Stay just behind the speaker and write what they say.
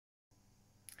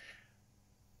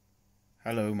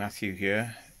Hello, Matthew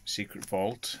here, Secret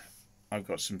Vault. I've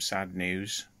got some sad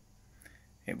news.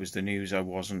 It was the news I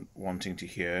wasn't wanting to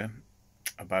hear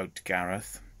about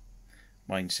Gareth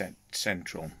Mindset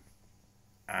Central.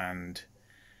 And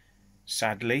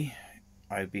sadly,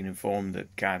 I've been informed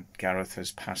that Gareth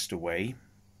has passed away.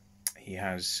 He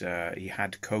had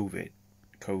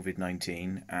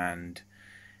COVID-19, and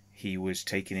he was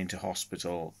taken into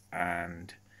hospital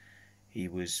and he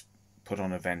was put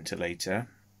on a ventilator.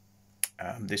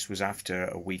 This was after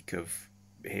a week of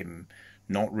him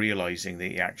not realizing that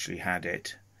he actually had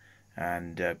it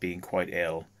and being quite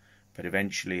ill. But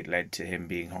eventually it led to him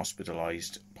being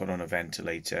hospitalized, put on a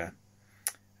ventilator,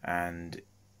 and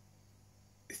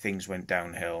things went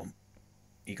downhill.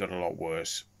 He got a lot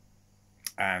worse,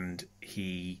 and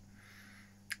he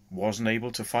wasn't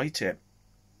able to fight it.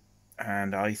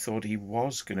 And I thought he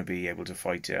was going to be able to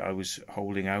fight it. I was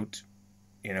holding out.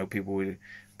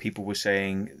 People were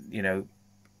saying,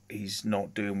 he's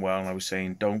not doing well, and I was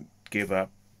saying, don't give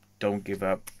up.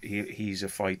 He's a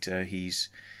fighter. He's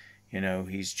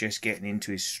just getting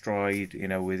into his stride,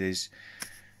 with his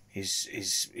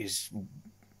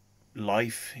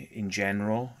life in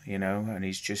general, and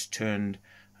he's just turned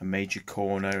a major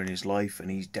corner in his life, and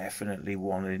he's definitely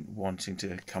wanting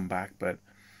to come back, but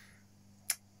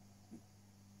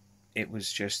it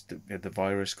was just the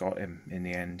virus got him in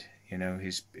the end.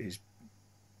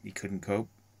 He couldn't cope,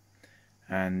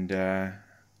 and I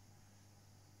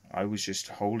was just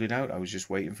holding out. I was just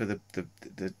waiting for the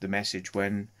message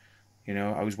when,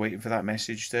 I was waiting for that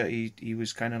message that he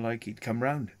was kind of like he'd come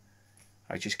round.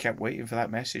 I just kept waiting for that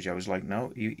message. I was like,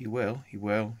 no, he will,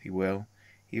 he'll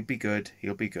be good.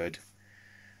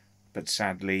 But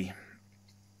sadly,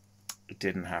 it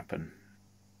didn't happen,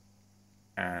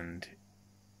 and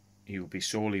he will be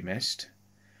sorely missed.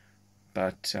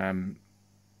 But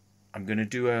I'm going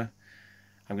to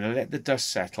let the dust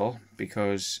settle,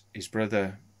 because his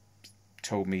brother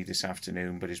told me this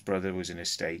afternoon, but his brother was in a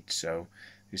state, so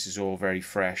this is all very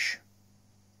fresh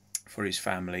for his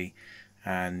family,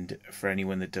 and for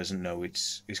anyone that doesn't know,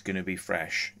 it's going to be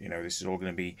fresh. This is all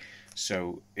going to be,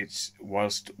 so it's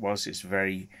whilst it's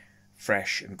very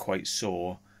fresh and quite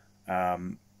sore.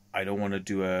 I don't want to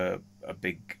do a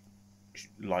big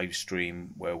live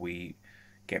stream where we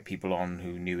get people on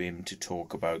who knew him to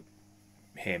talk about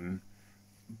him,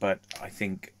 but I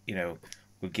think we'll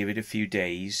give it a few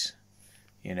days,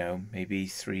 maybe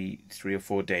three or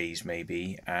 4 days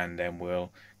maybe, and then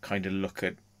we'll kind of look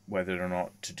at whether or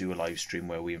not to do a live stream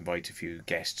where we invite a few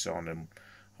guests on and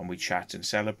we chat and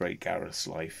celebrate Gareth's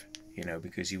life,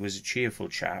 because he was a cheerful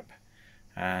chap,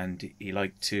 and he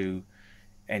liked to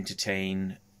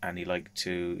entertain, and he liked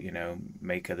to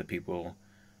make other people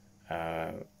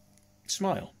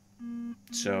smile.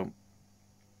 So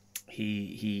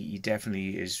he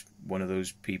definitely is one of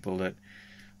those people that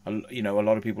a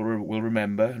lot of people will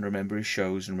remember his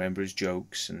shows and remember his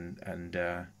jokes, and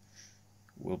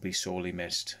will be sorely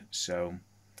missed. So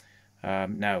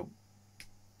now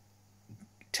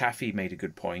Taffy made a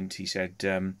good point. He said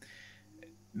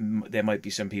there might be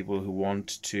some people who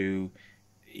want to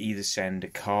either send a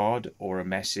card or a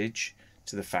message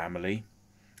to the family,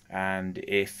 and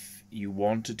if you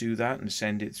want to do that and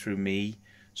send it through me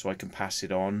so I can pass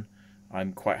it on,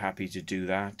 I'm quite happy to do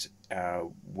that.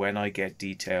 When I get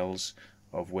details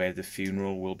of where the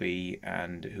funeral will be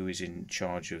and who is in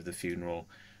charge of the funeral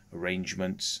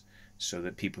arrangements, so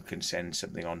that people can send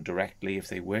something on directly if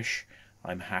they wish,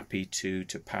 I'm happy to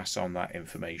pass on that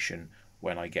information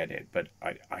when I get it. But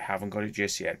I haven't got it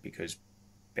just yet, because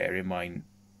bear in mind,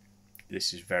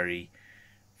 this is very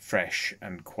fresh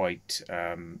and quite,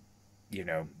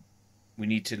 we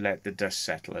need to let the dust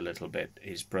settle a little bit.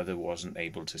 His brother wasn't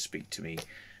able to speak to me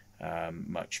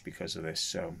much because of this,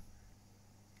 so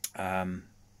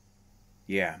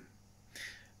yeah.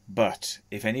 But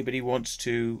if anybody wants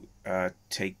to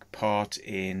take part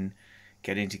in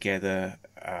getting together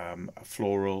a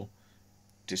floral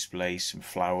display, some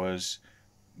flowers,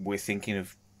 we're thinking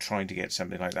of trying to get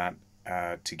something like that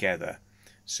together.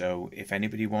 So if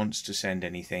anybody wants to send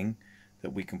anything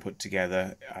that we can put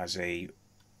together as a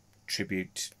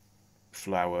tribute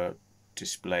flower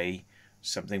display,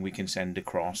 something we can send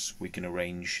across, we can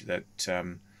arrange that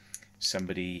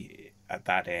somebody at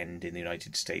that end in the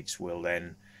United States will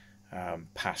then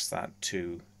pass that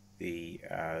to the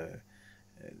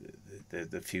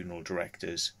funeral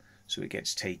directors, so it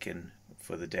gets taken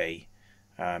for the day.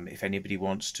 If anybody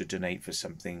wants to donate for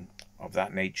something of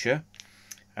that nature,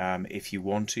 if you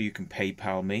want to, you can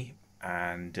PayPal me,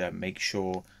 and make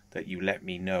sure that you let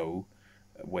me know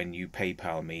when you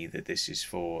PayPal me that this is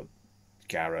for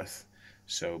Gareth.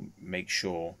 So make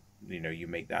sure you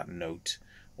make that note,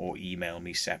 or email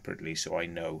me separately so I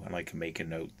know and I can make a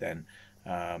note then,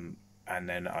 and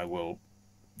then I will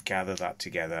gather that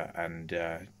together, and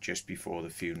just before the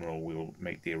funeral we'll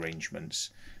make the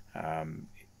arrangements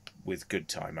with good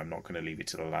time. I'm not going to leave it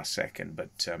to the last second,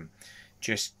 but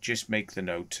just make the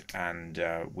note, and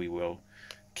we will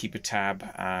keep a tab,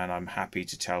 and I'm happy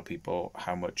to tell people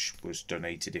how much was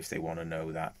donated if they want to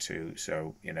know that too.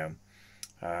 So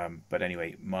but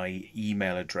anyway, my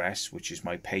email address, which is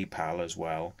my PayPal as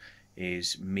well,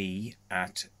 is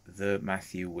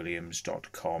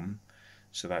me@thematthewwilliams.com.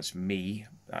 So that's me,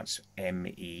 that's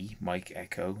M-E, Mike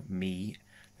Echo, me,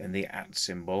 then the @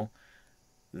 symbol,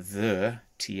 the,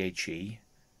 T-H-E,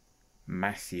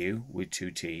 Matthew, with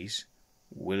 2 T's,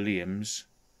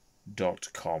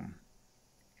 Williams.com.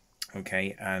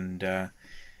 Okay, and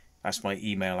that's my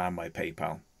email and my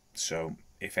PayPal. So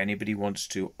if anybody wants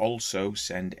to also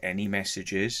send any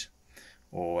messages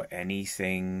or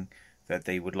anything that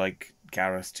they would like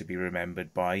Gareth to be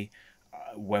remembered by,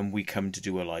 when we come to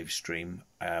do a live stream,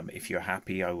 if you're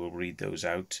happy, I will read those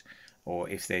out, or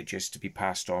if they're just to be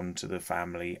passed on to the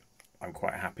family, I'm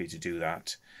quite happy to do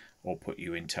that, or put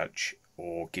you in touch,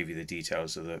 or give you the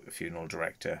details of the funeral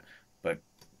director. But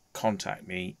contact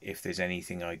me if there's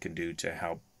anything I can do to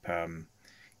help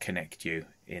connect you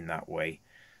in that way.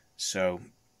 So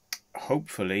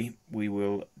hopefully we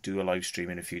will do a live stream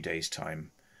in a few days'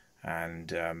 time,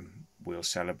 and we'll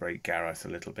celebrate Gareth a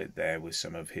little bit there with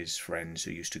some of his friends who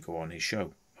used to go on his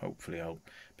show. Hopefully I'll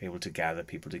be able to gather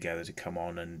people together to come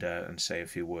on and say a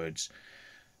few words.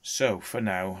 So for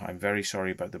now, I'm very sorry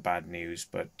about the bad news,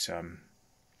 but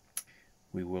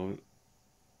we will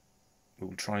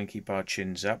try and keep our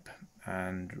chins up,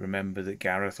 and remember that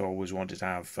Gareth always wanted to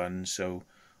have fun, so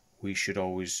we should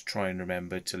always try and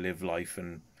remember to live life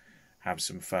and have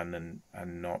some fun,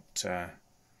 and not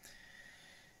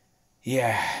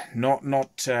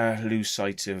not lose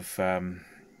sight of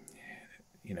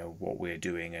what we're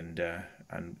doing, and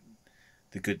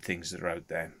the good things that are out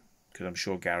there, because I'm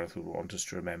sure Gareth would want us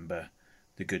to remember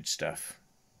the good stuff.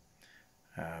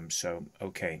 So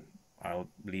okay, I'll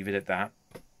leave it at that.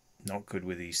 Not good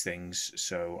with these things,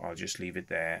 so I'll just leave it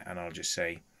there, and I'll just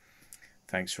say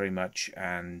thanks very much,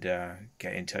 and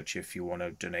get in touch if you want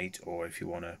to donate, or if you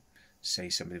want to say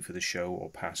something for the show, or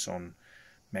pass on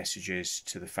messages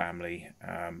to the family.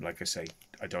 Like I say,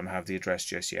 I don't have the address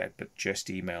just yet, but just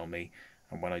email me,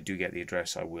 and when I do get the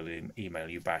address I will email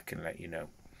you back and let you know.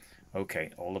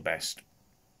 Okay, all the best.